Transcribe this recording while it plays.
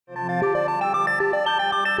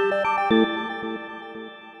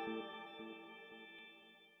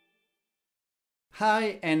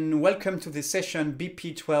Hi, and welcome to this session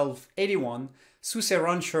BP1281, SUSE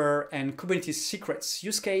Rancher and Kubernetes Secrets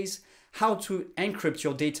use case, how to encrypt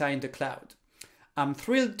your data in the cloud. I'm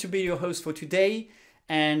thrilled to be your host for today,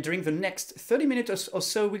 and during the next 30 minutes or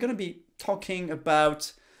so, we're going to be talking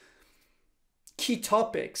about key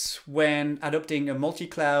topics when adopting a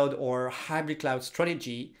multi-cloud or hybrid cloud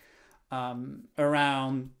strategy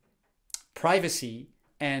around privacy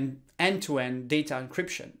and end-to-end data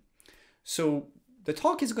encryption. So the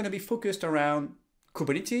talk is going to be focused around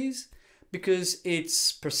Kubernetes because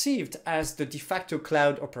it's perceived as the de facto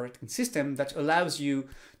cloud operating system that allows you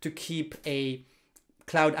to keep a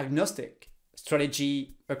cloud agnostic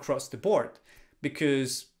strategy across the board.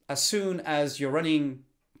 Because as soon as you're running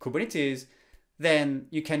Kubernetes, then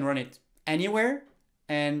you can run it anywhere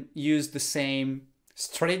and use the same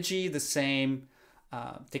strategy, the same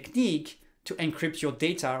technique to encrypt your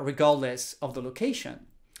data regardless of the location.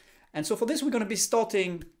 And so for this, we're going to be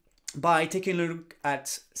starting by taking a look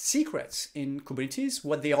at secrets in Kubernetes,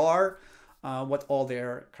 what they are, what are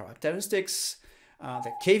their characteristics,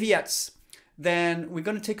 their caveats. Then we're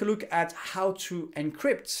going to take a look at how to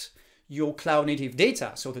encrypt your cloud native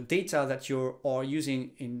data, so the data that you are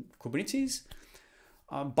using in Kubernetes,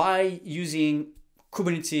 by using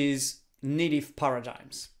Kubernetes native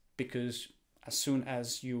paradigms, because as soon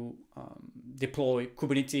as you deploy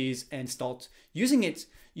Kubernetes and start using it,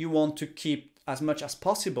 you want to keep, as much as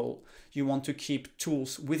possible, you want to keep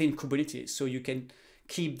tools within Kubernetes so you can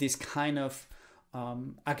keep this kind of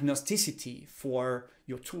agnosticity for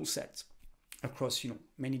your tool set across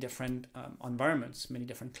many different environments, many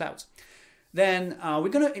different clouds. Then we're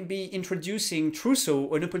going to be introducing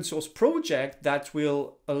Truso, an open source project that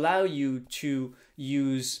will allow you to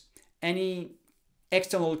use any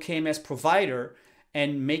external KMS provider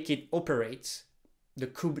and make it operate the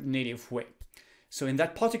Kube native way. So in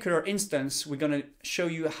that particular instance, we're going to show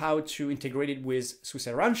you how to integrate it with SUSE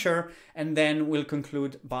Rancher, and then we'll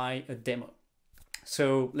conclude by a demo.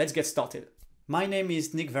 So let's get started. My name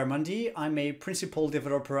is Nic Vermandé. I'm a principal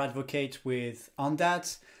developer advocate with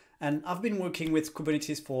Ondat, and I've been working with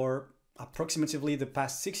Kubernetes for approximately the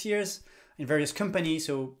past 6 years in various companies.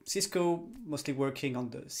 So Cisco, mostly working on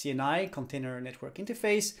the CNI, Container Network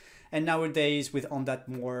Interface, and nowadays with Ondat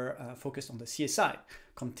more focused on the CSI,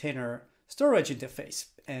 Container Storage Interface,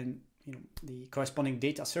 and the corresponding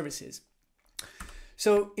data services.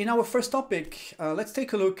 So in our first topic, let's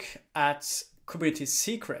take a look at Kubernetes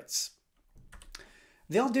secrets.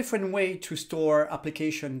 There are different ways to store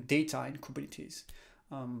application data in Kubernetes.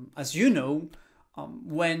 As you know,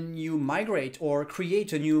 when you migrate or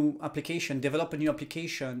create a new application, develop a new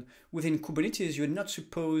application within Kubernetes, you're not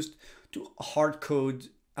supposed to hard code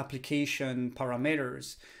application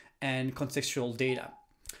parameters and contextual data.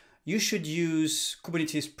 You should use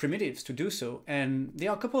Kubernetes primitives to do so, and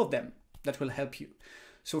there are a couple of them that will help you.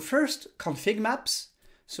 So first, config maps.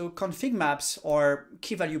 So config maps are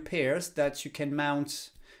key value pairs that you can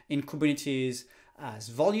mount in Kubernetes as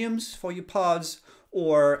volumes for your pods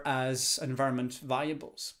or as environment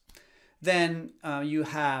variables. Then you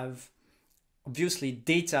have obviously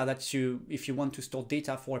data that if you want to store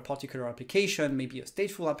data for a particular application, maybe a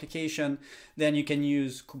stateful application, then you can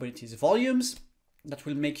use Kubernetes volumes that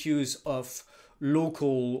will make use of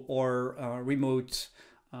local or remote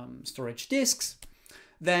storage disks.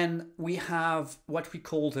 Then we have what we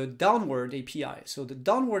call the downward API. So the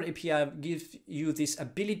downward API gives you this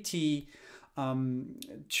ability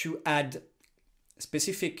to add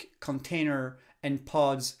specific container and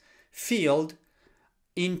pods field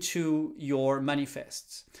into your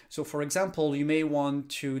manifests. So for example, you may want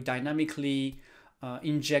to dynamically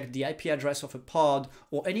inject the IP address of a pod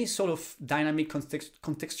or any sort of dynamic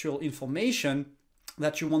contextual information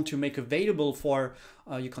that you want to make available for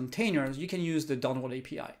your containers. You can use the downward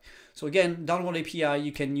API. So again, downward API,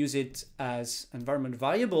 you can use it as environment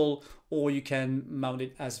variable or you can mount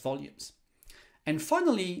it as volumes. And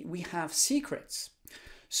finally, we have secrets.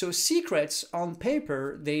 So secrets on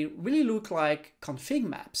paper, they really look like config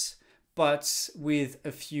maps, but with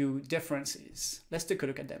a few differences. Let's take a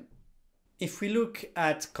look at them. If we look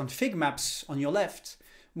at config maps on your left,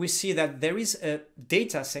 we see that there is a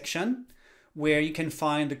data section where you can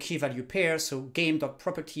find the key value pair. So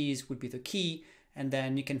game.properties would be the key, and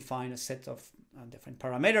then you can find a set of different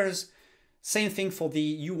parameters. Same thing for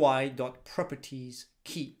the UI.properties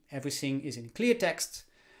key. Everything is in clear text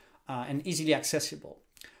and easily accessible.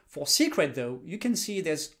 For secret though, you can see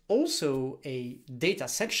there's also a data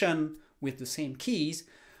section with the same keys,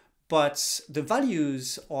 but the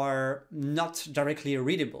values are not directly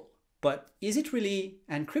readable. But is it really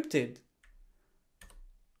encrypted?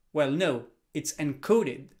 Well, no, it's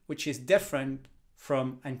encoded, which is different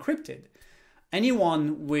from encrypted.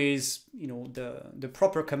 Anyone with the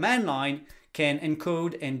proper command line can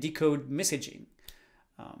encode and decode messaging.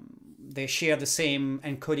 They share the same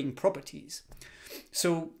encoding properties.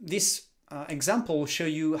 So this example will show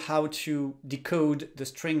you how to decode the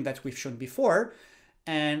string that we've shown before,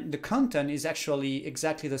 and the content is actually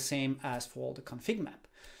exactly the same as for the config map.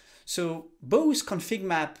 So both config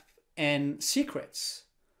map and secrets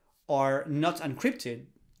are not encrypted.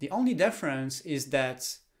 The only difference is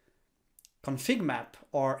that config map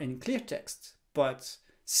are in clear text, but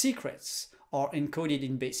secrets are encoded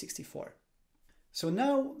in base64. So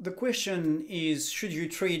now the question is, should you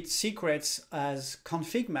treat secrets as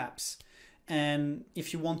config maps? And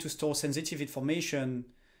if you want to store sensitive information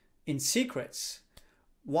in secrets,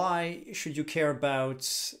 why should you care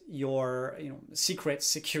about your secret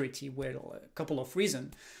security? Well, a couple of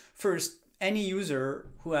reasons. First, any user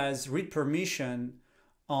who has read permission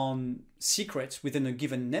on secrets within a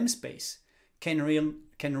given namespace can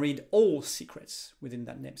read all secrets within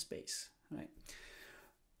that namespace, right?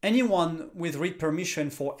 Anyone with read permission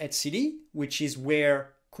for etcd, which is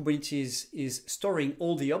where Kubernetes is storing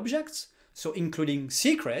all the objects, so including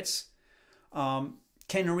secrets,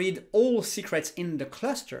 can read all secrets in the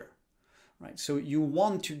cluster, right? So you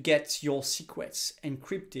want to get your secrets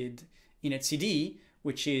encrypted in etcd,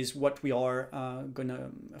 which is what we are gonna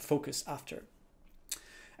focus after.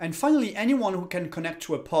 And finally, anyone who can connect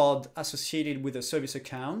to a pod associated with a service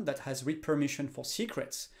account that has read permission for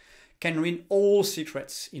secrets can read all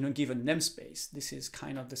secrets in a given namespace. This is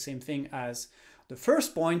kind of the same thing as the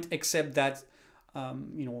first point, except that a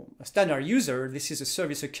standard user, this is a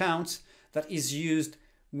service account that is used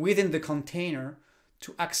within the container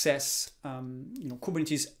to access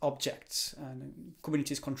Kubernetes objects and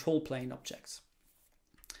Kubernetes control plane objects.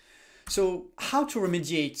 So how to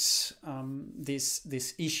remediate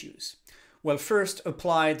these issues? Well, first,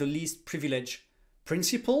 apply the least privilege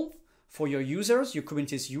principle for your users, your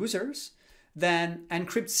Kubernetes users. Then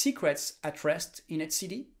encrypt secrets at rest in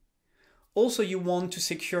etcd. Also, you want to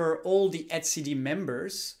secure all the etcd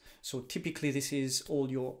members. So typically this is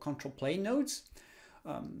all your control plane nodes.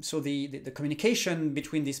 So the communication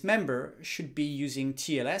between this member should be using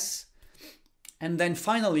TLS. And then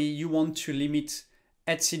finally, you want to limit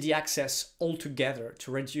etcd access altogether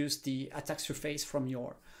to reduce the attack surface from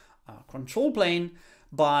your control plane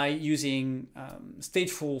by using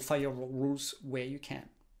stateful firewall rules where you can.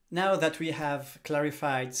 Now that we have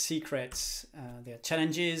clarified secrets, their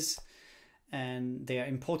challenges, and their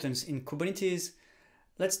importance in Kubernetes,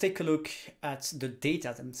 let's take a look at the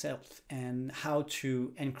data themselves and how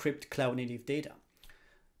to encrypt cloud-native data.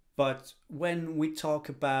 But when we talk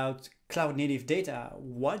about cloud-native data,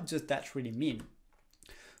 what does that really mean?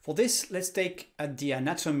 For this, let's take the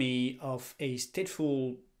anatomy of a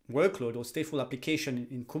stateful workload or stateful application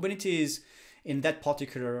in Kubernetes. In that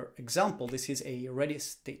particular example, this is a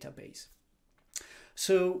Redis database.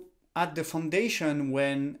 So at the foundation,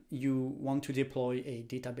 when you want to deploy a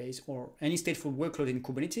database or any stateful workload in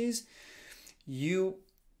Kubernetes, you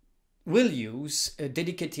will use a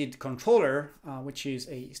dedicated controller, which is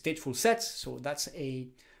a stateful set. So that's a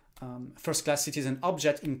first-class citizen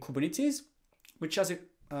object in Kubernetes, which has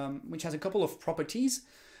a couple of properties.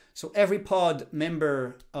 So every pod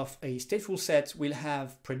member of a stateful set will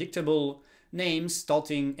have predictable names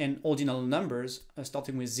starting and ordinal numbers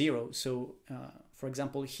starting with 0. So for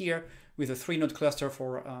example, here with a 3-node cluster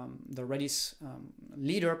for the Redis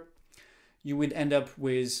leader, you would end up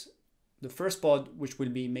with the first pod, which will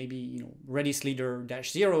be maybe Redis leader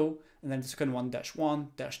 -0, and then the second one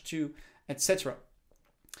 -1, -2, etc.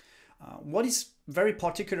 What is very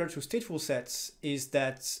particular to stateful sets is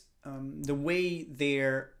that the way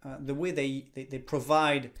they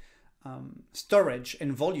provide storage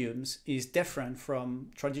and volumes is different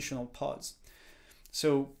from traditional pods.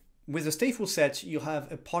 So with a stateful set, you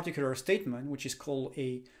have a particular statement, which is called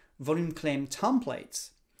a volume claim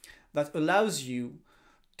template, that allows you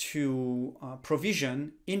to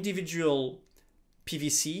provision individual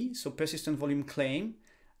PVC, so persistent volume claim,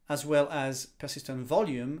 as well as persistent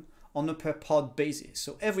volume on a per pod basis.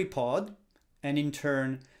 So every pod, and in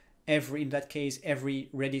turn, in that case, every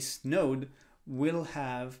Redis node will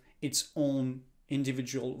have its own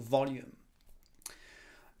individual volume.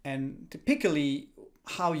 And typically,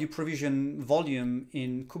 how you provision volume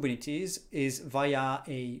in Kubernetes is via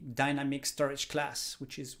a dynamic storage class,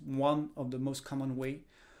 which is one of the most common way,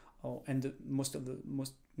 and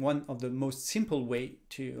one of the most simple way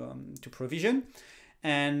to provision.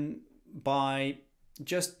 And by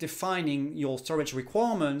just defining your storage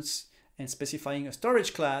requirements and specifying a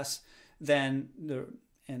storage class,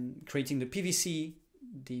 and creating the PVC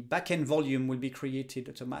the backend volume will be created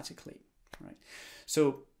automatically, right?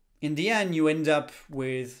 So in the end, you end up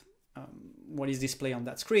with what is displayed on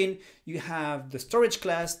that screen. You have the storage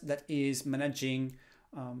class that is managing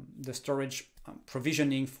the storage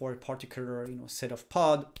provisioning for a particular set of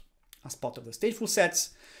pod as part of the stateful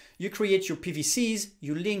sets. You create your PVCs,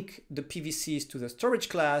 you link the PVCs to the storage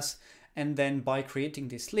class, and then by creating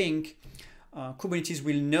this link, Kubernetes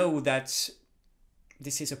will know that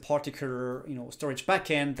this is a particular storage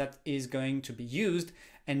backend that is going to be used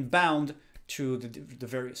and bound to the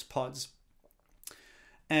various pods.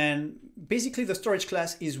 And basically the storage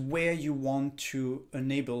class is where you want to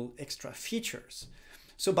enable extra features.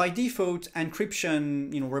 So by default,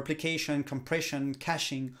 encryption, replication, compression,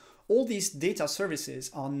 caching, all these data services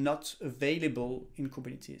are not available in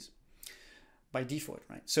Kubernetes by default,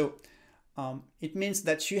 right? So it means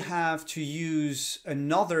that you have to use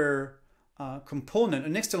another component,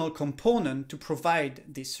 an external component to provide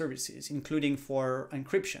these services, including for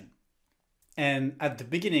encryption. And at the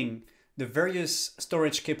beginning, the various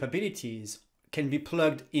storage capabilities can be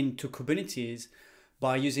plugged into Kubernetes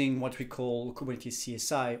by using what we call Kubernetes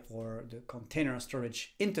CSI, or the Container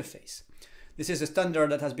Storage Interface. This is a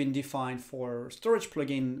standard that has been defined for storage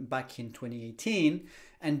plugin back in 2018.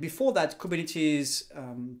 And before that, Kubernetes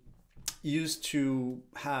used to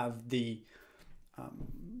have the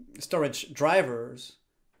storage drivers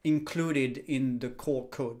included in the core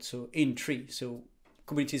code, so in tree. So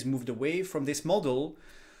Kubernetes moved away from this model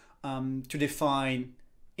to define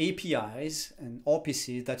APIs and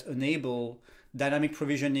RPCs that enable dynamic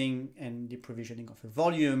provisioning and deprovisioning of a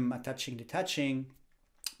volume, attaching, detaching,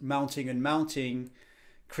 mounting, unmounting,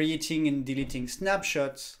 creating and deleting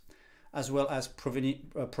snapshots, as well as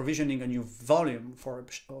provisioning a new volume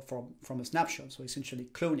from a snapshot, so essentially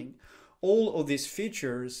cloning. All of these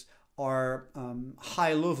features are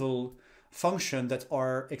high-level functions that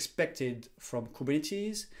are expected from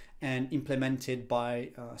Kubernetes and implemented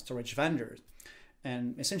by storage vendors.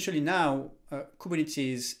 And essentially now,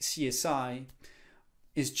 Kubernetes CSI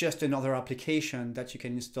is just another application that you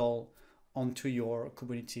can install onto your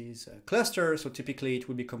Kubernetes cluster. So typically it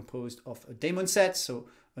will be composed of a daemon set, so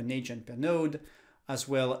an agent per node, as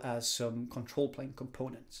well as some control plane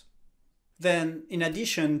components. Then in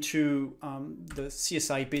addition to the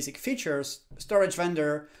CSI basic features, storage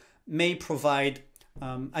vendor may provide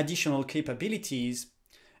additional capabilities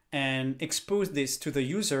and expose this to the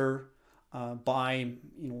user by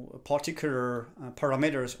a particular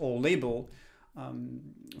parameters or label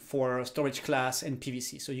for storage class and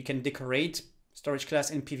PVC. So you can decorate storage class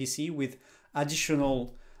and PVC with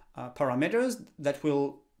additional parameters that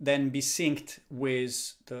will then be synced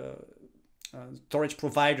with the storage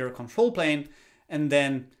provider control plane, and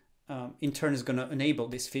then in turn is going to enable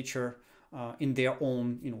this feature in their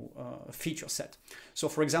own feature set. So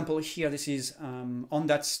for example, here this is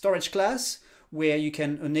Ondat storage class, where you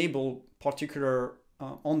can enable particular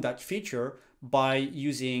Ondat feature by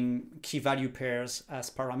using key value pairs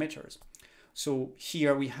as parameters. So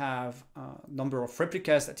here we have a number of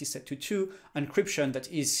replicas that is set to 2, encryption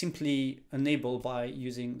that is simply enabled by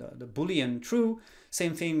using the Boolean true.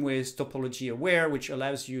 Same thing with topology aware, which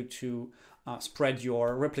allows you to spread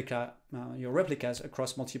your replicas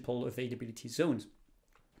across multiple availability zones.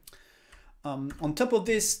 On top of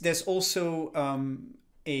this, there's also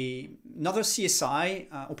another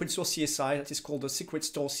CSI, open source CSI, that is called the Secret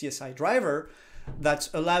Store CSI driver, that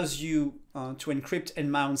allows you to encrypt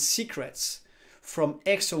and mount secrets from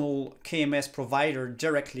external KMS provider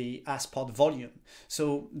directly as pod volume.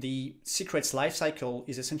 So the secrets lifecycle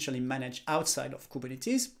is essentially managed outside of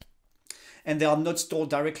Kubernetes, and they are not stored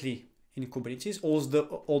directly in Kubernetes,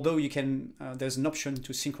 although you can, there's an option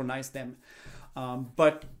to synchronize them,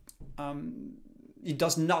 but it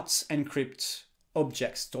does not encrypt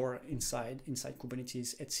objects stored inside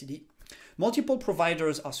Kubernetes etcd. Multiple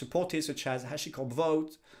providers are supported, such as HashiCorp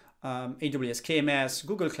Vault, AWS KMS,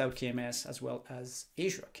 Google Cloud KMS, as well as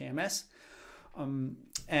Azure KMS.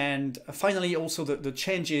 And finally, also the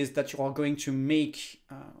changes that you are going to make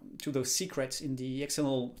to those secrets in the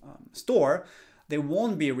external store, they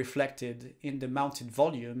won't be reflected in the mounted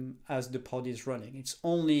volume as the pod is running. It's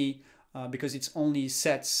only because it's only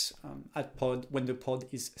sets at pod when the pod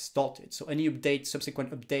is started. So any update,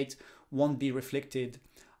 subsequent update, won't be reflected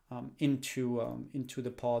into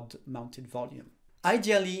the pod mounted volume.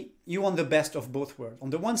 Ideally, you want the best of both worlds.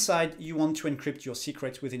 On the one side, you want to encrypt your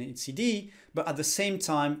secrets within etcd, but at the same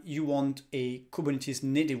time, you want a Kubernetes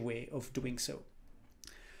native way of doing so.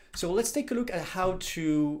 So let's take a look at how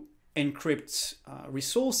to encrypt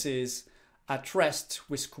resources at rest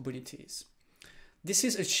with Kubernetes. This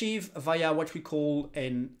is achieved via what we call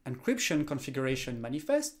an encryption configuration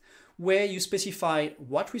manifest, where you specify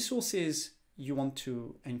what resources you want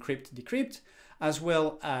to encrypt, decrypt, as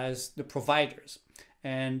well as the providers.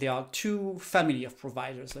 And there are two family of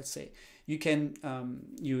providers, let's say. You can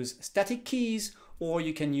use static keys, or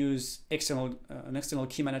you can use an external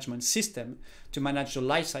key management system to manage the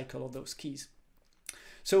lifecycle of those keys.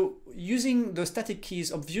 So using the static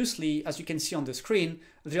keys, obviously, as you can see on the screen,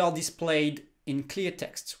 they are displayed in clear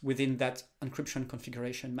text within that encryption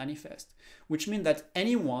configuration manifest, which means that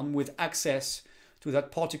anyone with access to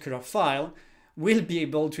that particular file will be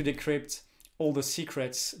able to decrypt all the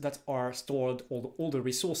secrets that are stored, all the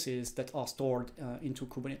resources that are stored into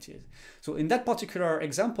Kubernetes. So in that particular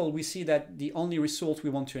example, we see that the only resource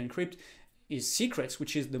we want to encrypt is secrets,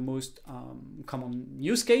 which is the most common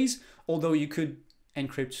use case, although you could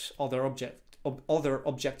encrypt other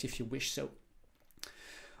object if you wish so.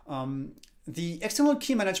 The external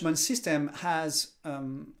key management system has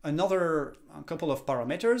another couple of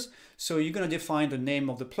parameters. So you're going to define the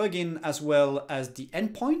name of the plugin as well as the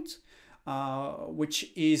endpoint,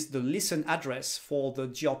 which is the listen address for the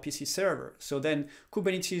gRPC server. So then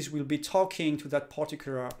Kubernetes will be talking to that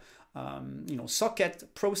particular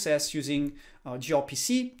socket process using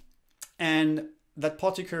gRPC, and that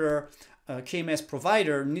particular KMS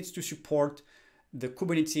provider needs to support the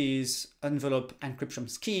Kubernetes envelope encryption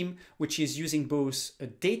scheme, which is using both a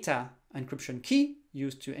data encryption key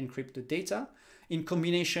used to encrypt the data in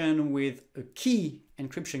combination with a key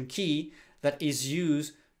encryption key that is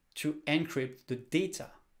used to encrypt the data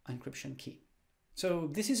encryption key. So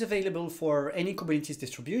this is available for any Kubernetes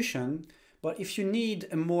distribution, but if you need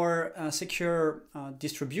a more secure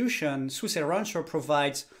distribution, SUSE Rancher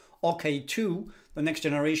provides RK2, the next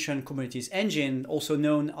generation Kubernetes engine, also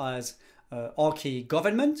known as RK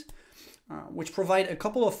Government, which provide a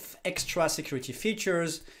couple of extra security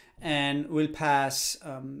features and will pass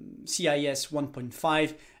CIS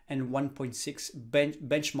 1.5 and 1.6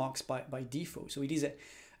 benchmarks by default. So it is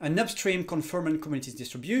an upstream conformant Kubernetes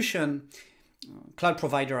distribution, cloud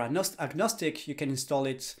provider agnostic. You can install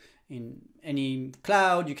it in any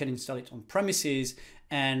cloud, you can install it on premises,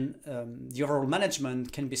 and the overall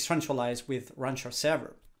management can be centralized with Rancher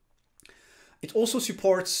server. It also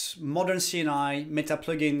supports modern CNI meta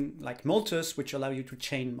plugin like Multus, which allow you to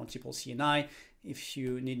chain multiple CNI if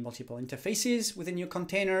you need multiple interfaces within your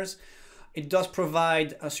containers. It does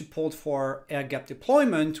provide a support for air-gapped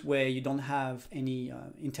deployment where you don't have any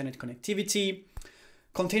internet connectivity.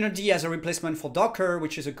 Containerd as a replacement for Docker,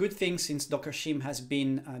 which is a good thing since Docker Shim has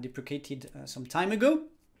been deprecated some time ago.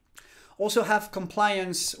 Also have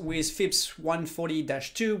compliance with FIPS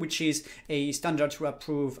 140-2, which is a standard to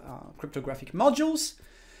approve cryptographic modules.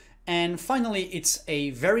 And finally, it's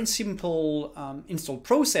a very simple install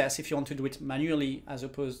process if you want to do it manually as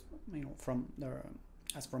opposed from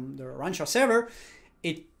the Rancher server.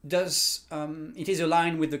 It is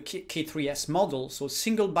aligned with the K3S model, so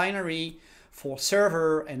single binary for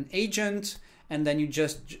server and agent, and then you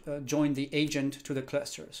just join the agent to the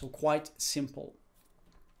cluster. So quite simple.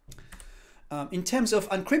 In terms of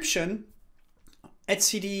encryption,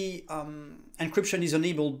 etcd encryption is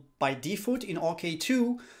enabled by default in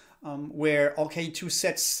RK2, where RK2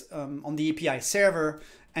 sets on the API server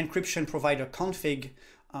encryption provider config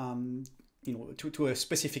to a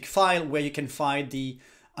specific file where you can find the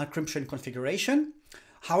encryption configuration.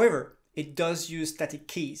 However, it does use static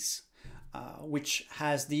keys, which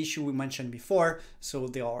has the issue we mentioned before. So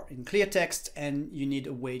they are in clear text and you need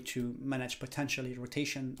a way to manage potentially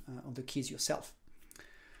rotation of the keys yourself.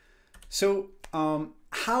 So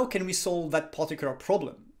how can we solve that particular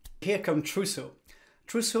problem? Here comes Trousseau.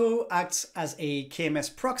 Trousseau acts as a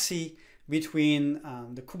KMS proxy between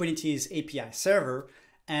the Kubernetes API server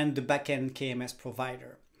and the backend KMS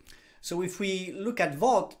provider. So if we look at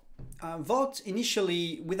Vault, Vault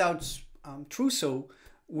initially without Trousseau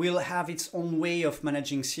will have its own way of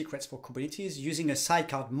managing secrets for Kubernetes using a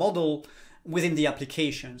sidecar model within the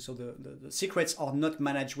application. So the secrets are not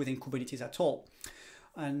managed within Kubernetes at all.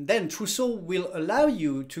 And then Trousseau will allow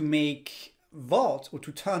you to make Vault or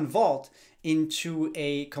to turn Vault into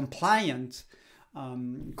a compliant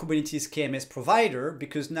Kubernetes KMS provider,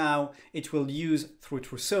 because now it will use through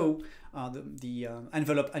Trousseau the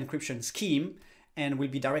envelope encryption scheme and will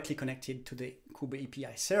be directly connected to the Kube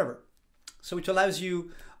API server. So it allows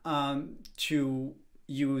you to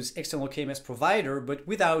use external KMS provider, but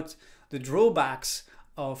without the drawbacks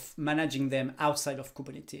of managing them outside of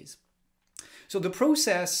Kubernetes. So the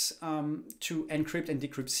process to encrypt and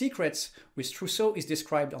decrypt secrets with Trousseau is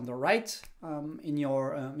described on the right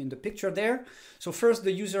in the picture there. So first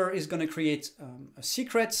the user is going to create a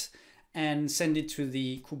secret, and send it to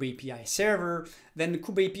the Kube API server. Then the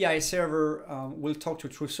Kube API server will talk to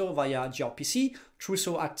Trousseau via gRPC,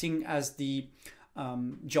 Trousseau acting as the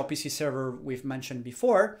gRPC server we've mentioned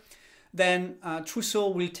before. Then Trousseau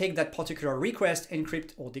will take that particular request,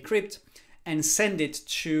 encrypt or decrypt, and send it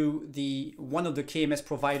to one of the KMS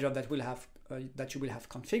provider that will have that you will have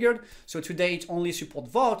configured. So today it only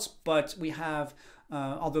supports Vault, but we have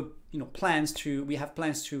other plans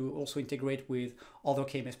to also integrate with other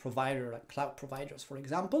KMS provider like cloud providers, for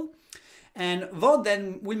example. And Vault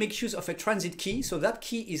then will make use of a transit key. So that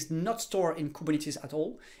key is not stored in Kubernetes at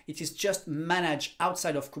all. It is just managed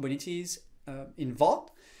outside of Kubernetes in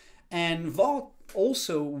Vault. And Vault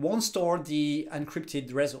also won't store the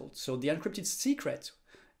encrypted result. So the encrypted secret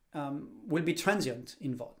will be transient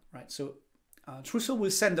in Vault, right? So Trousseau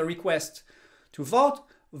will send the request to Vault.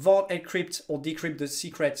 Vault encrypt or decrypt the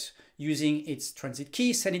secret using its transit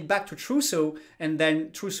key, send it back to Trousseau, and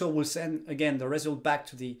then Trousseau will send again the result back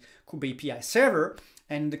to the Kube API server.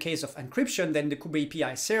 And in the case of encryption, then the Kube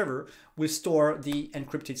API server will store the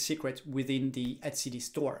encrypted secret within the etcd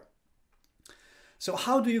store. So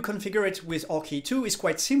how do you configure it with RK2? It's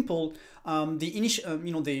quite simple. The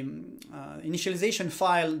initialization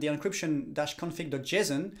file, the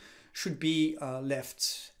encryption-config.json, should be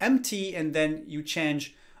left empty, and then you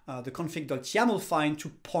change the config.yaml file to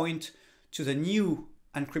point to the new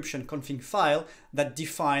encryption config file that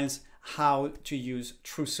defines how to use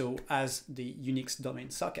Trousseau as the Unix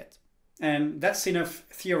domain socket. And that's enough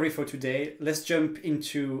theory for today. Let's jump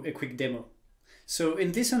into a quick demo. So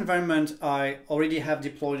in this environment, I already have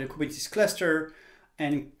deployed a Kubernetes cluster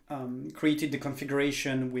and created the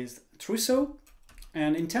configuration with Trousseau.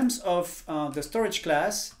 And in terms of the storage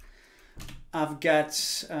class, I've got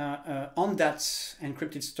Ondat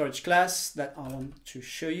encrypted storage class that I want to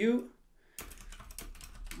show you.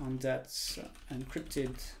 Ondat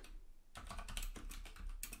encrypted.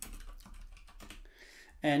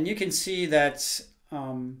 And you can see that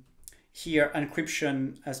here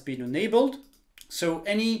encryption has been enabled. So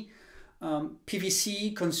any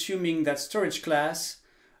PVC consuming that storage class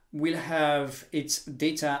will have its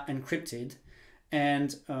data encrypted,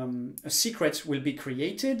 and a secret will be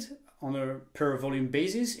created on a per volume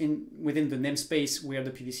basis within the namespace where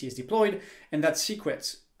the PVC is deployed, and that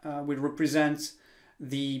secret will represent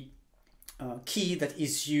the key that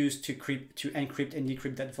is used to encrypt and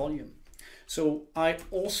decrypt that volume. So I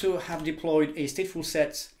also have deployed a stateful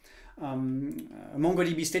set, a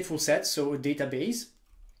MongoDB stateful set, so a database,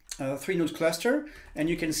 a 3-node cluster, and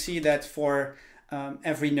you can see that for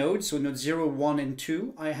every node, so node 0, 1, and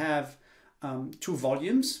 2, I have 2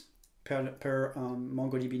 volumes per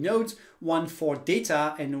MongoDB nodes, one for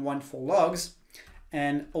data and one for logs.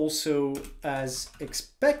 And also, as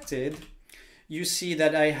expected, you see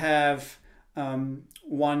that I have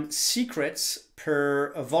 1 secrets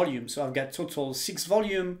per volume. So I've got total 6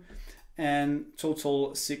 volume and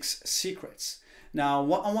total 6 secrets. Now,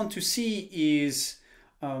 what I want to see is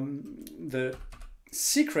the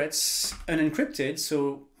secrets unencrypted.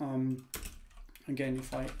 So again,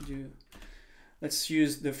 if I do, let's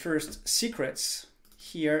use the first secrets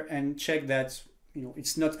here and check that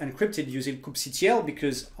it's not encrypted using kubectl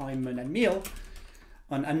because I'm an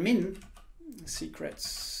admin.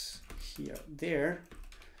 Secrets here, there.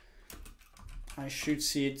 I should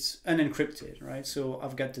see it unencrypted, right? So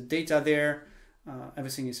I've got the data there.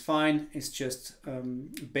 Everything is fine. It's just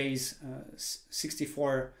base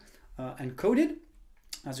 64 encoded,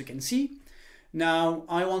 as you can see. Now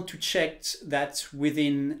I want to check that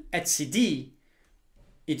within etcd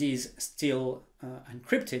it is still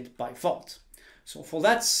encrypted by Vault. So for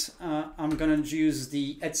that, I'm going to use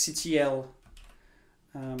the etctl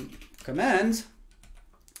command,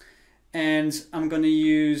 and I'm going to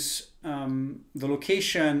use the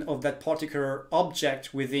location of that particular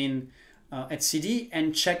object within etcd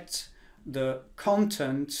and checked the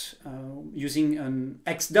content using an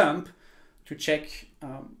xdump to check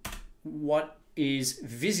what is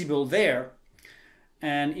visible there.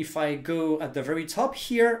 And if I go at the very top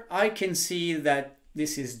here, I can see that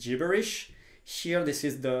this is gibberish. Here, this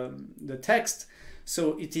is the text.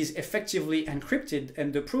 So it is effectively encrypted.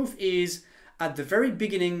 And the proof is at the very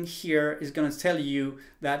beginning here is going to tell you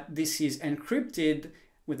that this is encrypted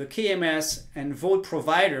with a KMS and Vault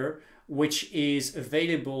provider, which is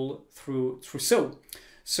available through Trousseau.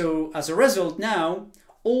 So as a result now,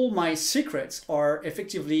 all my secrets are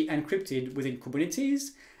effectively encrypted within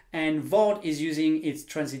Kubernetes, and Vault is using its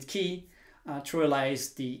transit key to realize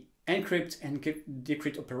the encrypt and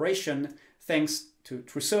decrypt operation thanks to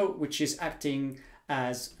Trousseau, which is acting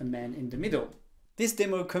as a man in the middle. This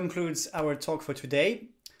demo concludes our talk for today.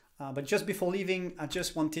 But just before leaving, I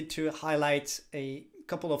just wanted to highlight a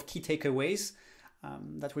couple of key takeaways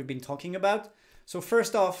that we've been talking about. So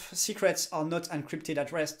first off, secrets are not encrypted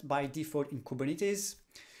at rest by default in Kubernetes.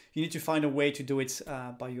 You need to find a way to do it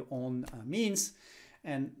by your own means.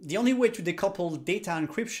 And the only way to decouple data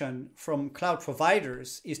encryption from cloud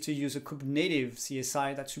providers is to use a Kubernetes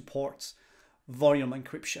CSI that supports volume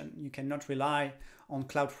encryption. You cannot rely on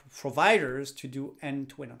cloud providers to do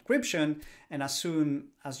end-to-end encryption. And as soon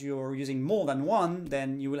as you're using more than one,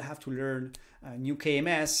 then you will have to learn new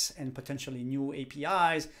KMS and potentially new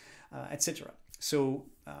APIs, etc. So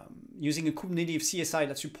using a Kubernetes CSI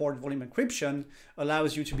that supports volume encryption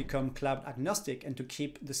allows you to become cloud agnostic and to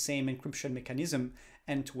keep the same encryption mechanism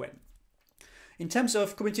end-to-end. In terms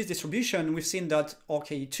of Kubernetes distribution, we've seen that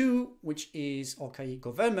RKE2, which is RKE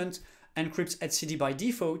government, encrypts etcd by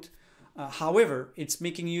default. However, it's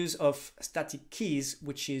making use of static keys,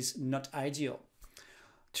 which is not ideal.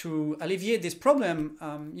 To alleviate this problem,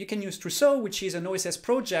 you can use SUSE, which is an OSS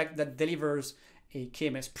project that delivers a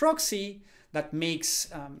KMS proxy that makes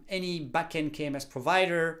any backend KMS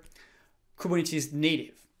provider Kubernetes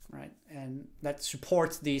native, right? And that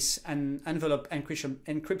supports this envelope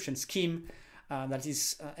encryption scheme that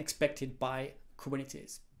is expected by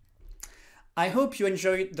Kubernetes. I hope you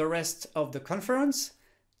enjoyed the rest of the conference.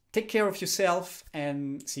 Take care of yourself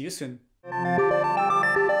and see you soon.